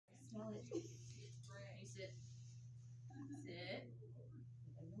sit. Sit.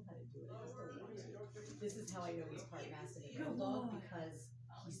 I know how to do it. I just don't want to. This is how I know he's part mastiff and bulldog because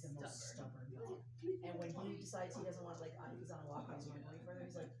he's the most stubborn dog. And when he decides he doesn't want to, like, he's on a walk, he's going further,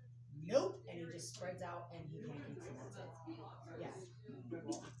 he's like, nope, and he just spreads out and he pancakes and that's it. Yeah.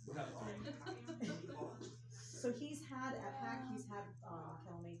 So he's had at PACC, he's had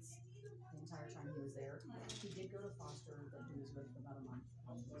kennel mates the entire time he was there. He did go to foster that he was with for about a month.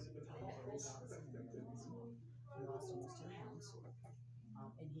 He lost almost 10 pounds.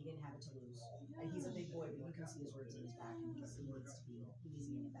 And he didn't have it to lose. And he's a big boy, but you can see his ribs in his back, and he needs to be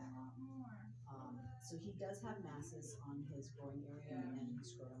in the back. So he does have masses on his groin area and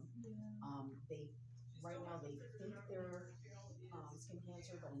his scrotum. Right now they think they're skin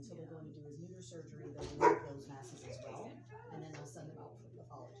cancer, but until they go in to do his neuter surgery, they'll remove those masses as well, and then they'll send them out for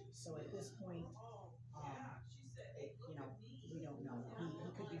pathology. So at this point, we don't know. He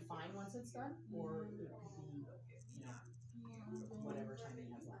could be fine once it's done, or it could be, whatever time he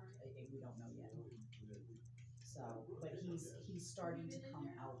has left. We don't know yet. So, but he's starting to come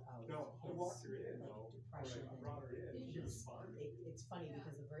out of his depression. It's funny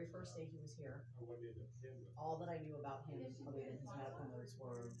because the very first day he was here, all that I knew about him, other than his medical notes,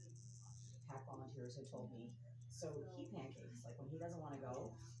 were PACC volunteers who told me. So he pancakes. Like when he doesn't want to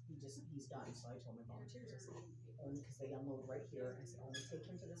go, he's done. So I told my volunteers, I said, only because they unload right here, I said, only take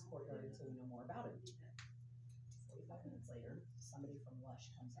him to this courtyard until we know more about him. 45 minutes later, somebody from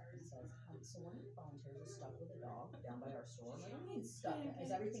Lush comes up and says, so one of your volunteers is stuck with a dog down by our store. I'm like, what do you mean stuck?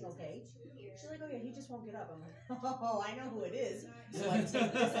 Is everything okay? She's like, oh yeah, he just won't get up. I'm like, oh, I know who it is. So I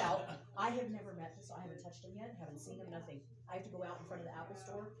take this out. I have never met this, so I haven't touched him yet, haven't seen him, nothing. I have to go out in front of the Apple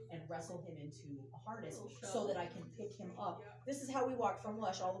store and wrestle him into a harness so that I can pick him up. This is how we walked from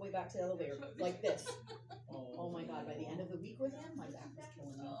Lush all the way back to the elevator, like this. Oh my God, by the end of the week with him, my back was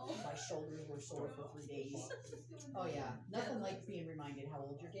killing me. My shoulders were sore for 3 days. Oh yeah, nothing like being reminded how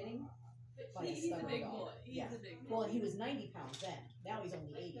old you're getting by a stubborn dog. Yeah. Well, he was 90 pounds then. Now he's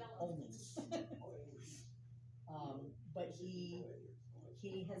only 80, only. But he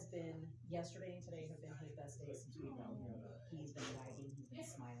has been, yesterday and today have been his best days since we've known him. He's been wagging, he's been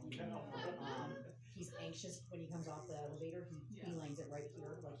smiling. He's anxious when he comes off the elevator. He lands it right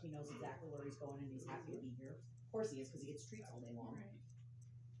here, like he knows exactly where he's going and he's happy to be here. Of course he is, because he gets treats all day long.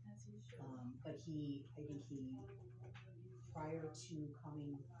 But I think prior to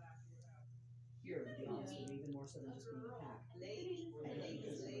coming here, to be honest with you, even more so than just being a PACC, I don't think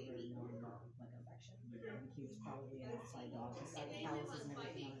he's ever really known like affection. I think he was probably an outside dog. He's got the calluses and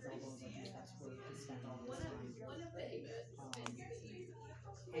everything on his elbows. I think that's where he spent all his time.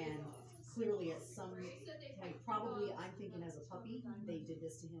 And clearly at some point, probably I'm thinking as a puppy, they did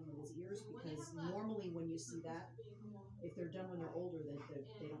this to him with his ears, because normally when you see that, if they're done when they're older, they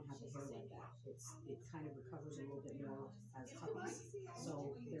don't have the hair like that. It kind of recovers a little bit more as puppies,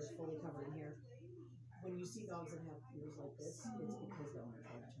 so they're fully covered in hair. When you see dogs that have ears like this, it's because the owner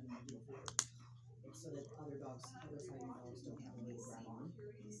tried to turn them into a feeder. It's so that other fighting dogs don't have a way to grab on.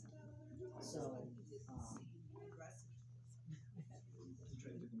 So,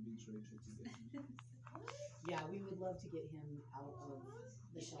 yeah, we would love to get him out of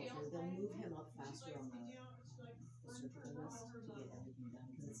the shelter. They'll move him up faster on the surgical list to get everything done,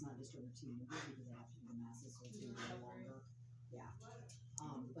 because it's not just a routine move, because they have to do the masses, so it's going to be longer. Yeah.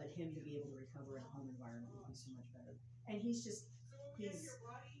 But him to be able to recover in a home environment would be so much better. And he's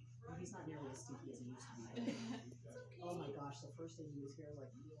not nearly as stinky as he used to be. Oh my gosh, the first day he was here, like,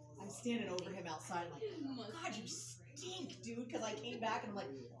 I'm standing over him outside, like, God, you stink, dude, because I came back and I'm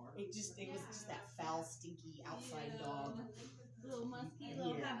like, it was just that foul, stinky outside dog. Little musky,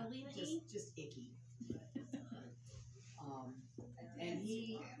 little javelina, just icky. And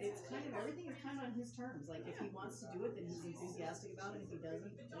it's kind of, everything is kind of on his terms. Like, if he wants to do it, then he's enthusiastic about it. If he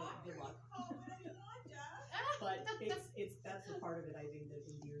doesn't, good luck. But that's the part of it, I think, that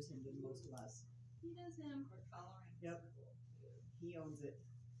endears him to most of us. He does him for tolerance. Yep. He owns it.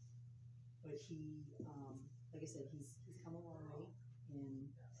 But he, like I said, he's come a long way in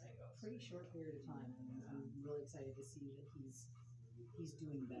a pretty short period of time. I mean, I'm really excited to see that he's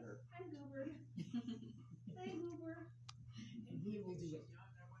doing better. Hi, Goober. Hi, Goober. And he will do it.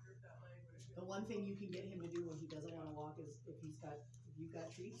 The one thing you can get him to do when he doesn't want to walk is if you've got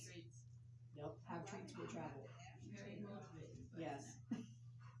treats. Yep, have treats for travel. Yes.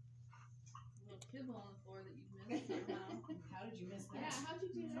 Little kibble on the floor that you missed somehow. How did you miss that? Yeah, how'd you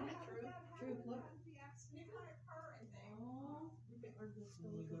do that, Drew? Drew, look. Oh.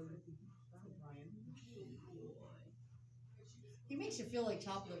 He makes you feel like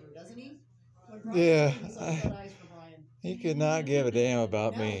top liver, doesn't he? Yeah. He's all eyes for Brian. He could not give a damn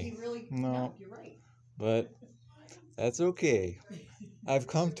about No, me. he really, No. no, you're right. But that's okay. I've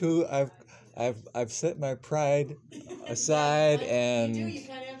set my pride aside, and you do. You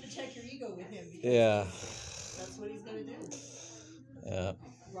kind of have to check your ego with him. Because yeah, that's what he's gonna do. yeah.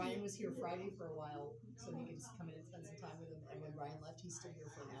 Ryan was here Friday for a while, so he could just come in and spend some time with him. And when Ryan left, he stood here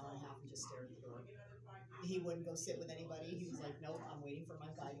for an hour and a half and just stared at the door. He wouldn't go sit with anybody. He was like, "Nope, I'm waiting for my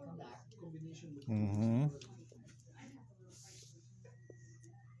guy to come back." Mm-hmm.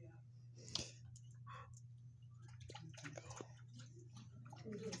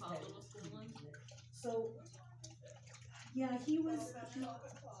 So, yeah, he was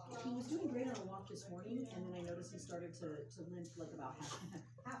doing great on a walk this morning, and then I noticed he started to limp like about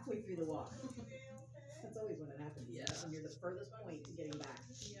halfway through the walk. That's always when it happens. Yeah. When you're the furthest point to getting back.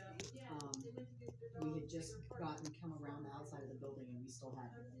 We had just come around the outside of the building, and we still had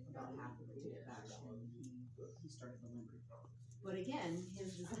about half of it to get back, and he started to limp. But again,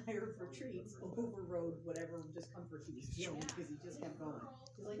 his desire for treats overrode whatever discomfort he was feeling because he just kept going.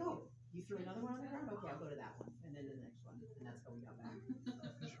 He's like, "Oh, you threw another one on the ground? Okay, I'll go to that one, and then the next one," and that's how we got back.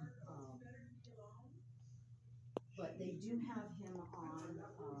 But they do have him on,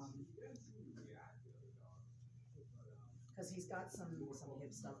 because he's got some hip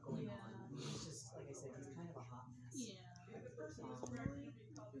stuff going on. I mean, he's just, like I said, he's kind of a hot mess.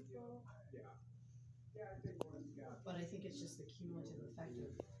 But I think it's just the cumulative effect of,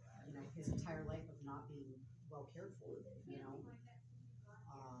 his entire life of not being well cared for,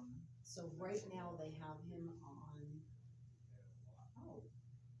 So right now they have him on, oh,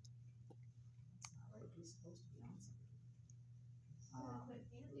 that's not right, he's supposed to be on something.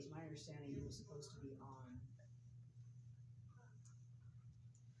 It was my understanding he was supposed to be on,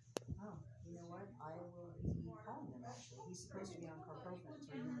 oh, you know what, I will be calling them actually. He's supposed to be on carprofen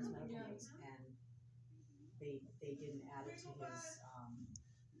to remove his medical needs, and they didn't add it to his,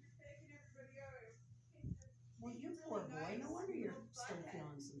 well, you poor boy, no wonder you're still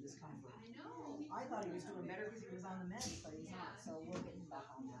feeling some discomfort. I know. I thought he was doing better because he was on the meds, but he's not, so we'll get him back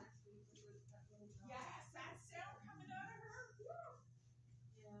on that. Yes, that sound coming out of her.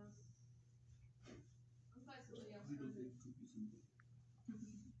 Yeah. I'm glad somebody else found it.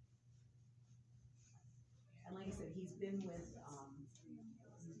 And like I said, he's been with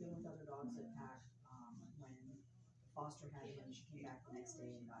other dogs at PACC. When Foster had him, she came back the next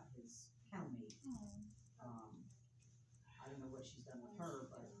day and got his kennel mate. I don't know what she's done with her,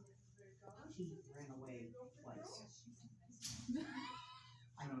 but he ran away twice.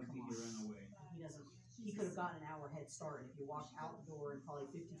 I mean, come on. He doesn't. He could have gotten an hour head start, and if you walked out the door and probably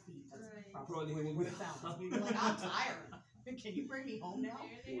 50 feet, that's probably where you would have found him. You'd be like, "I'm tired. Can you bring me home now?"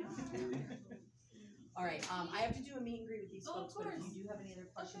 All right. I have to do a meet and greet with these folks, but if you do have any other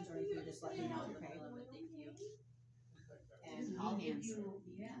questions or anything, just let me know. Okay. Thank you. And I'll give you.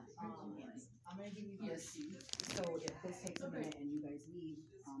 I'm gonna give you this. So if this takes a minute and you guys leave,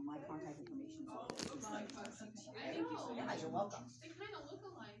 my contact information is all there. Thank you so much. Yeah, you're welcome.